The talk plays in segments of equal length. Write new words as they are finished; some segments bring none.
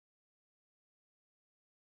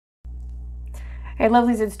Hey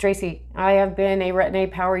lovelies, it's Tracy. I have been a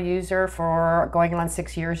Retin-A power user for going on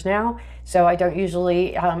 6 years now, so I don't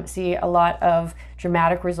usually see a lot of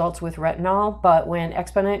dramatic results with retinol, but when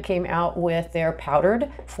Exponent came out with their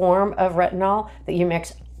powdered form of retinol that you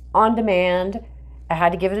mix on demand, I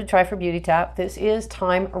had to give it a try for Beautytap. This is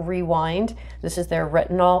Time Rewind. This is their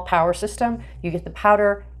retinol power system. You get the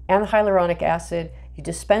powder and the hyaluronic acid. You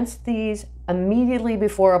dispense these immediately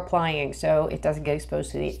before applying so it doesn't get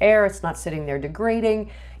exposed to the air. It's not sitting there degrading.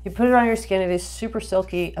 You put it on your skin. It is super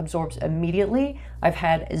silky, absorbs immediately. I've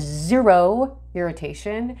had zero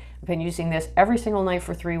irritation. I've been using this every single night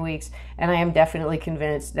for 3 weeks, and I am definitely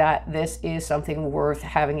convinced that this is something worth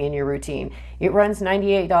having in your routine. It runs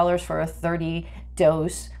 $98 for a 30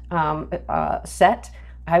 dose set.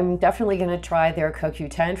 I'm definitely going to try their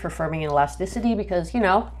CoQ10 for firming and elasticity because, you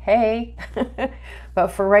know, hey. But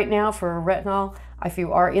for right now, for retinol, if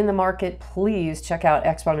you are in the market, please check out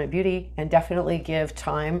Exponent Beauty and definitely give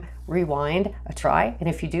Time Rewind a try. And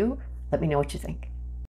if you do, let me know what you think.